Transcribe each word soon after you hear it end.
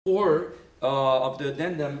4 of the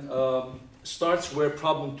addendum starts where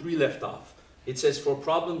problem 3 left off. It says for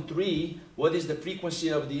problem 3, what is the frequency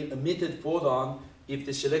of the emitted photon if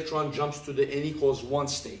this electron jumps to the n equals 1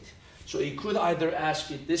 state? So it could either ask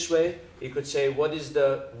it this way, it could say what is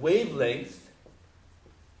the wavelength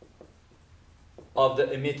of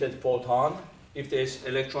the emitted photon if this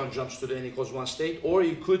electron jumps to the n equals 1 state, or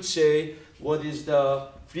you could say what is the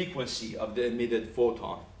frequency of the emitted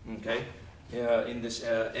photon, okay, in this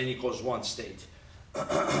n equals 1 state,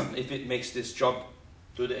 if it makes this jump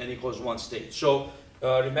to the n equals 1 state. So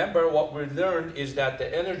remember what we learned is that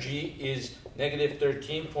the energy is negative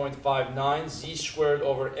 13.59 z squared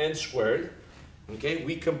over n squared. Okay,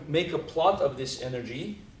 we can make a plot of this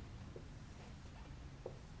energy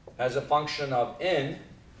as a function of n.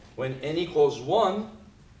 When n equals 1,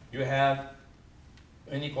 you have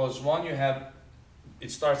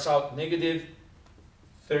it starts out negative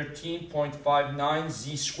 13.59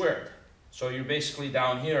 z squared. So you're basically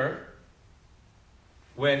down here.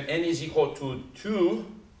 When n is equal to 2,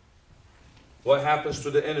 what happens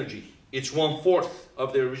to the energy? It's 1/4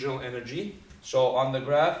 of the original energy. So on the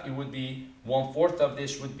graph, it would be 1/4 of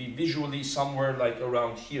this would be visually somewhere like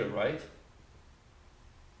around here, right?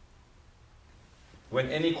 When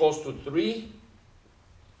n equals to 3,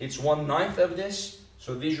 it's 1/9 of this.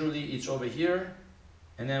 So visually, it's over here.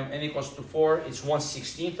 And then when n equals to 4, it's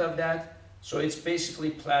 1/16 of that. So it's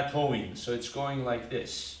basically plateauing. So it's going like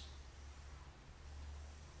this.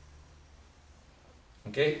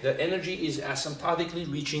 Okay, the energy is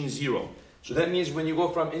asymptotically reaching 0. So that means when you go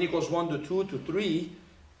from n equals 1 to 2 to 3,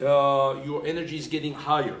 your energy is getting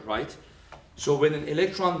higher, right? So when an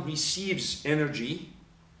electron receives energy,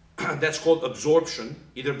 that's called absorption.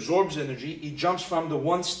 It absorbs energy. It jumps from the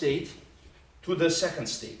 1 state to the 2nd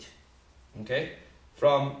state. Okay,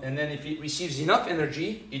 and then if it receives enough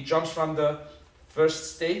energy, it jumps from the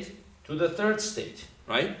 1st state to the 3rd state,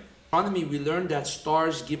 right? In astronomy, we learned that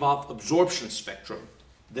stars give off absorption spectrum.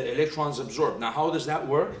 The electrons absorb. Now, how does that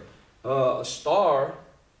work? A star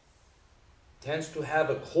tends to have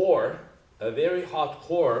a core, a very hot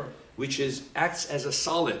core, which acts as a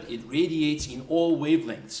solid. It radiates in all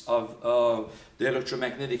wavelengths of the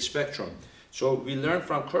electromagnetic spectrum. So we learned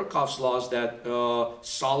from Kirchhoff's laws that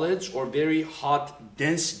solids or very hot,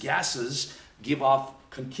 dense gases give off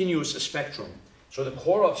continuous spectrum. So the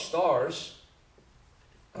core of stars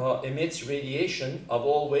emits radiation of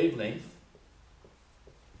all wavelengths.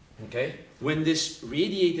 Okay? When this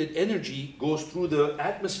radiated energy goes through the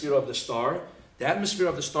atmosphere of the atmosphere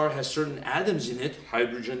of the star has certain atoms in it,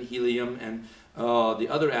 hydrogen, helium, and the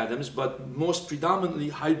other atoms, but most predominantly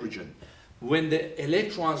hydrogen. When the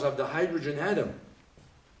electrons of the hydrogen atom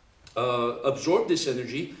absorb this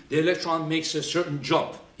energy, the electron makes a certain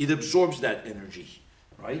jump. It absorbs that energy,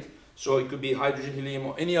 right? So it could be hydrogen, helium,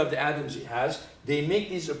 or any of the atoms it has. They make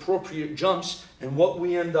these appropriate jumps, and what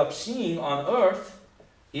we end up seeing on Earth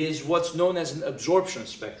is what's known as an absorption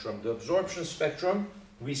spectrum. The absorption spectrum,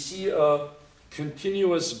 we see a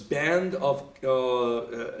continuous band of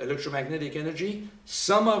electromagnetic energy.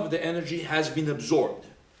 Some of the energy has been absorbed,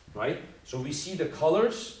 right? So we see the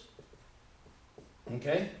colors,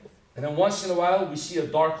 okay? And then once in a while, we see a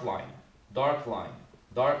dark line, dark line,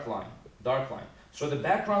 dark line, dark line. So the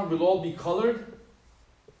background will all be colored,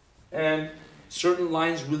 and certain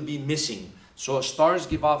lines will be missing. So stars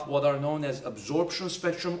give off what are known as absorption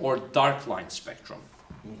spectrum or dark line spectrum,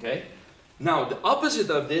 okay? Now, the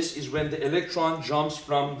opposite of this is when the electron jumps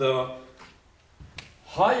from the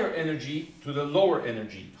higher energy to the lower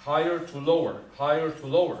energy, higher to lower, higher to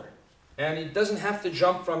lower. And it doesn't have to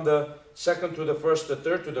jump from the 2nd to the 1st, the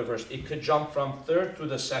 3rd to the 1st. It could jump from 3rd to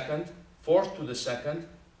the 2nd, 4th to the 2nd,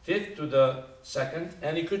 5th to the 2nd,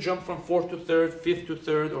 and it could jump from 4th to 3rd, 5th to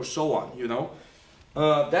 3rd, or so on, you know.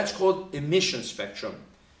 That's called emission spectrum.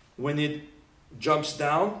 When it jumps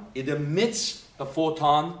down, it emits a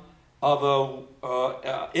photon of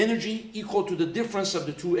energy equal to the difference of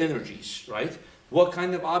the two energies, right? What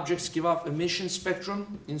kind of objects give off emission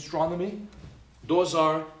spectrum in astronomy? Those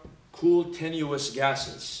are cool, tenuous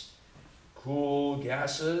gases. Cool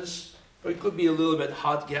gases, but it could be a little bit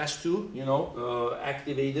hot gas too, you know,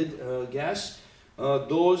 activated gas.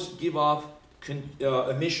 Those give off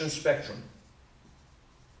emission spectrum.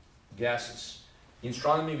 Gases. In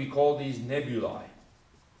astronomy, we call these nebulae.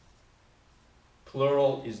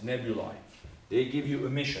 Plural is nebulae. They give you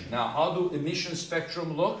emission. Now, how do emission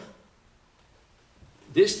spectrum look?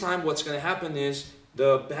 This time, what's going to happen is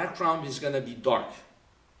the background is going to be dark.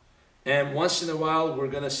 And once in a while, we're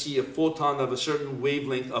going to see a photon of a certain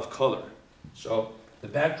wavelength of color. So the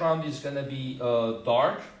background is going to be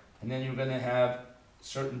dark, and then you're going to have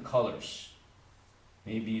certain colors.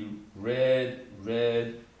 maybe red,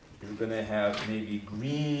 red, you're going to have maybe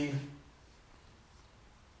green,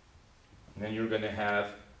 and then you're going to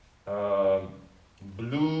have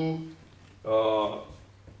blue.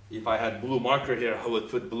 If I had blue marker here, I would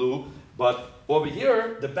put blue. But over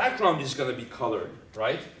here, the background is going to be colored,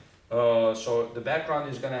 right? So the background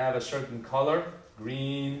is going to have a certain color,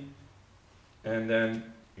 green, and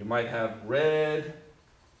then you might have red.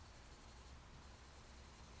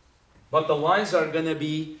 But the lines are going to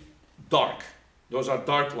be dark. Those are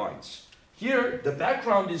dark lines. Here, the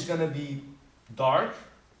background is going to be dark.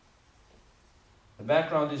 The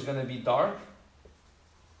background is going to be dark.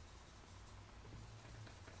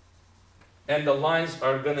 And the lines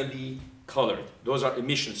are going to be colored. Those are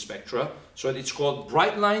emission spectra. So it's called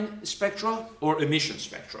bright line spectra or emission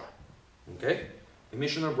spectra. Okay?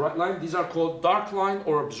 Emission or bright line. These are called dark line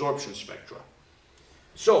or absorption spectra.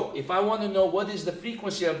 So if I want to know what is the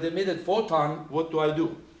frequency of the emitted photon, what do I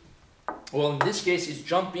do? Well, in this case, it's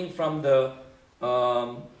jumping from the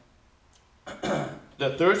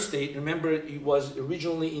third state. Remember, it was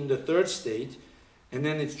originally in the third state, and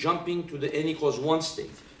then it's jumping to the n equals 1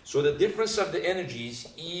 state. So the difference of the energies,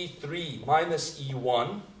 E3 minus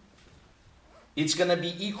E1, it's going to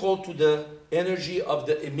be equal to the energy of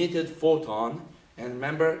the emitted photon. And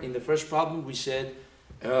remember, in the first problem, we said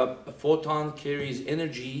a photon carries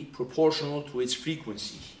energy proportional to its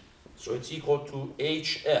frequency. So it's equal to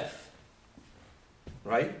HF,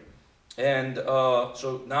 right? And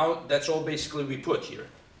so now that's all basically we put here.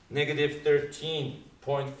 Negative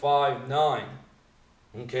 13.59,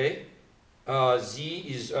 okay? Z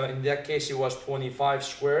is, in that case, it was 25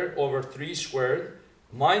 squared over 3 squared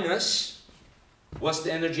minus, what's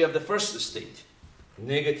the energy of the first state?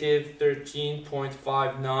 Negative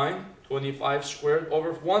 13.59, 25 squared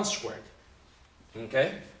over 1 squared.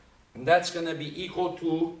 Okay? And that's going to be equal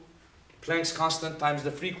to Planck's constant times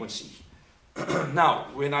the frequency. Now,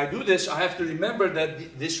 when I do this, I have to remember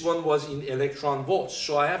that this one was in electron volts.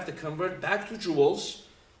 So I have to convert back to joules,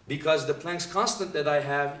 because the Planck's constant that I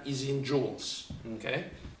have is in joules. Okay?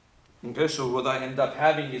 Okay, so what I end up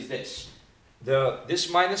having is this. This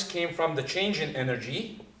minus came from the change in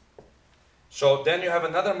energy. So then you have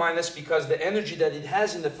another minus because the energy that it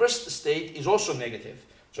has in the first state is also negative.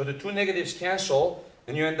 So the two negatives cancel,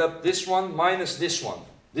 and you end up this one minus this one.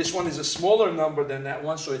 This one is a smaller number than that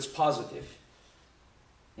one, so it's positive.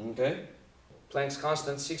 Okay? Planck's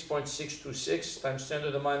constant 6.626 times 10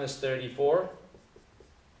 to the minus 34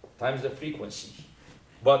 times the frequency.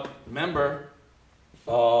 But remember,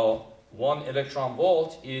 1 electron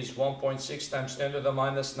volt is 1.6 times 10 to the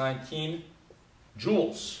minus 19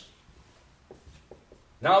 joules.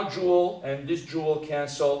 Now joule and this joule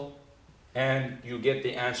cancel, and you get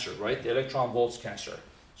the answer, right? The electron volts cancel.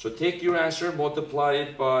 So take your answer, multiply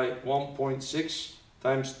it by 1.6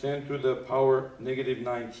 times 10 to the power negative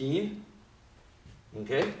 19.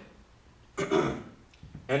 Okay?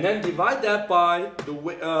 And then divide that by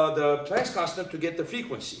the Planck's constant to get the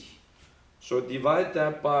frequency. So divide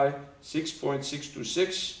that by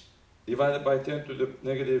 6.626, divided by 10 to the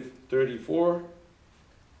negative 34.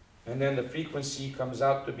 And then the frequency comes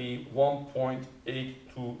out to be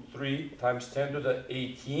 1.823 times 10 to the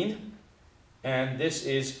 18. And this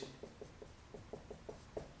is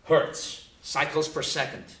hertz, cycles per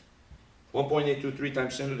second. 1.823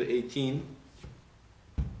 times 10 to the 18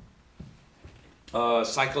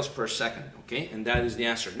 cycles per second, okay? And that is the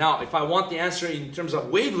answer. Now, if I want the answer in terms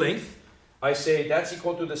of wavelength, I say that's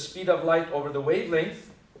equal to the speed of light over the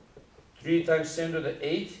wavelength, 3 times 10 to the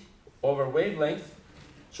 8 over wavelength.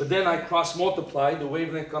 So then I cross multiply, the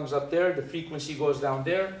wavelength comes up there, the frequency goes down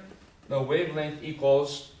there, the wavelength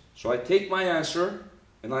equals, so I take my answer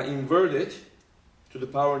and I invert it to the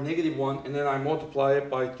power negative 1, and then I multiply it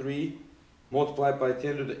by 3, multiply it by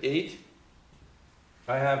 10 to the 8.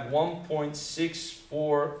 I have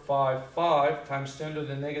 1.6455 times 10 to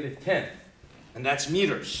the negative 10, and that's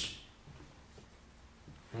meters.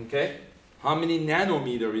 Okay? How many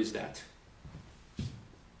nanometer is that?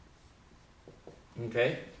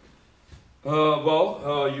 Okay.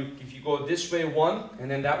 If you go this way 1,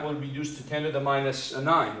 and then that will reduce to 10 to the minus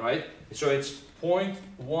 9, right? So it's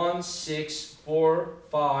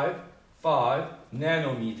 0.16455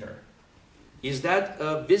 nanometer. Is that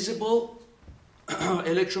a visible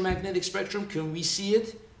electromagnetic spectrum? Can we see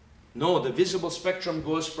it? No, the visible spectrum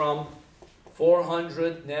goes from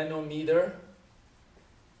 400 nanometer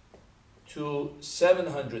to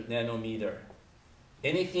 700 nanometer.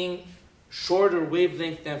 Anything shorter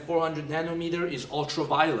wavelength than 400 nanometer is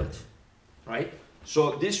ultraviolet, right?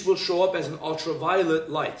 So this will show up as an ultraviolet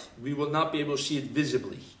light. We will not be able to see it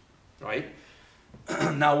visibly, right?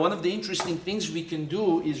 Now, one of the interesting things we can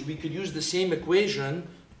do is we could use the same equation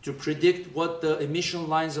to predict what the emission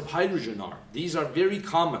lines of hydrogen are. These are very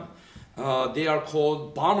common. They are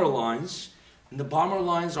called Balmer lines. And the Balmer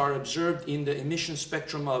lines are observed in the emission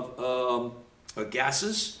spectrum of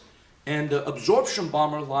gases. And the absorption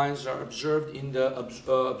Balmer lines are observed in the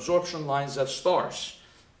absorption lines of stars.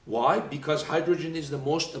 Why? Because hydrogen is the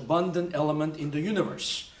most abundant element in the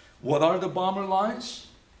universe. What are the Balmer lines?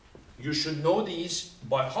 You should know these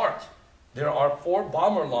by heart. There are 4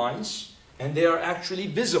 Balmer lines, and they are actually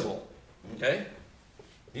visible. Okay?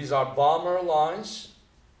 These are Balmer lines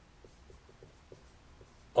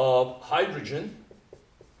of hydrogen.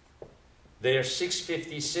 They are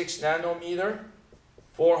 656 nanometer,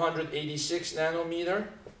 486 nanometer,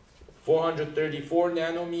 434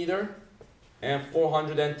 nanometer, and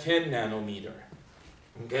 410 nanometer.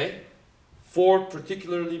 Okay? 4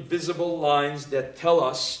 particularly visible lines that tell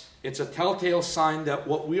us, it's a telltale sign that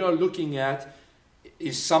what we are looking at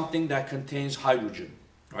is something that contains hydrogen,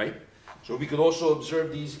 right? So we could also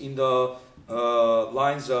observe these in the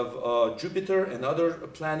lines of Jupiter and other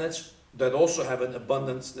planets that also have an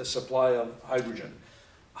abundant supply of hydrogen.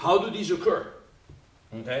 How do these occur?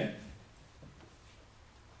 Okay?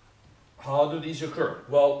 How do these occur?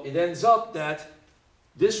 Well, it ends up that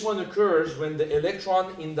this one occurs when the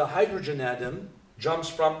electron in the hydrogen atom jumps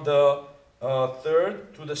from the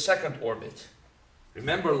 3rd to the 2nd orbit.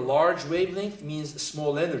 Remember, large wavelength means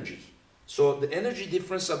small energy. So the energy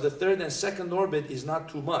difference of the 3rd and 2nd orbit is not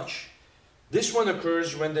too much. This one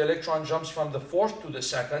occurs when the electron jumps from the 4th to the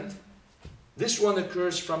 2nd. This one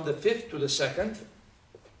occurs from the 5th to the 2nd.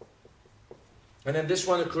 And then this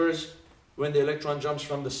one occurs when the electron jumps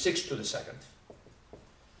from the 6th to the 2nd.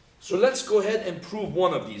 So let's go ahead and prove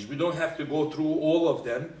one of these. We don't have to go through all of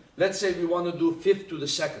them. Let's say we want to do 5th to the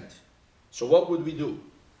 2nd. So what would we do?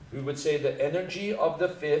 We would say the energy of the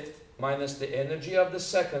 5th minus the energy of the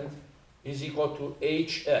 2nd is equal to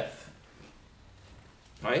HF.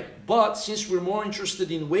 Right? But since we're more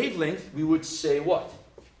interested in wavelength, we would say what?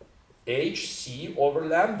 HC over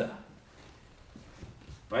lambda.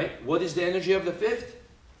 Right? What is the energy of the 5th?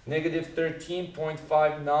 Negative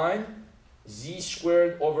 13.59 Z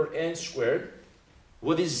squared over N squared.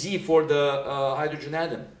 What is Z for the hydrogen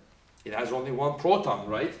atom? It has only 1 proton,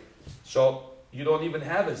 right? So you don't even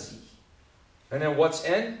have a Z. And then what's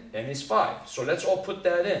N? N is 5. So let's all put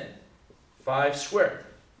that in. 5 squared.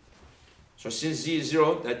 So since Z is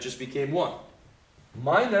 0, that just became 1.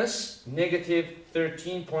 Minus negative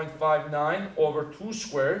 13.59 over 2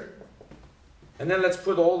 squared. And then let's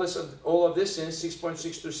put all of this in.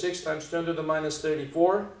 6.626 times 10 to the minus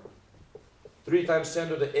 34. 3 times 10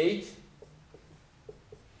 to the 8.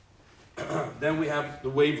 Then we have the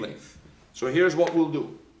wavelength. So here's what we'll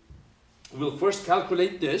do. We'll first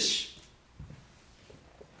calculate this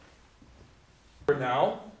for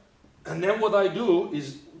now. And then what I do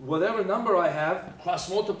is whatever number I have, cross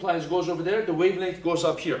multiplies goes over there, the wavelength goes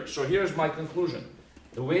up here. So here's my conclusion.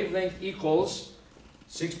 The wavelength equals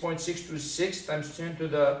 6.626 times 10 to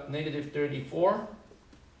the negative 34.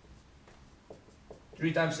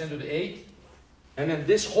 3 times 10 to the 8. And then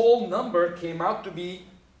this whole number came out to be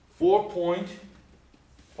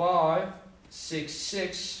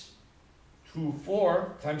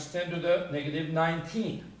 4.56624 times 10 to the negative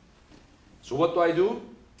 19. So what do?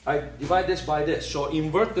 I divide this by this. So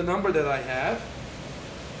invert the number that I have.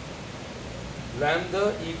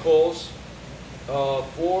 Lambda equals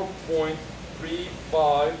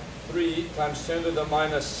 4.353 times 10 to the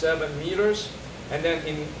minus 7 meters. And then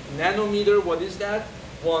in nanometer, what is that?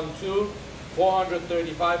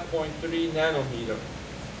 435.3 nanometer.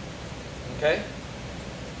 Okay?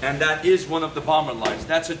 And that is one of the Balmer lines.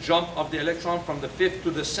 That's a jump of the electron from the 5th to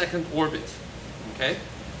the 2nd orbit. Okay?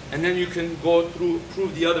 And then you can go through,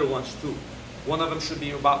 prove the other ones too. One of them should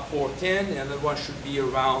be about 410, and the other one should be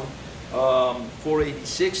around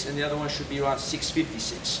 486, and the other one should be around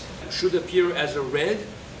 656. It should appear as a red,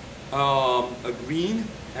 a green,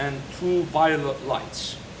 and 2 violet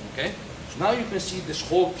lights. Okay? So now you can see this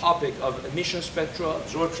whole topic of emission spectra,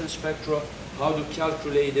 absorption spectra, how to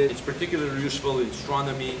calculate it. It's particularly useful in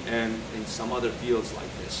astronomy and in some other fields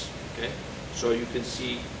like this. Okay? So you can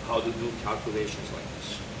see how to do calculations like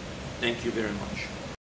this. Thank you very much.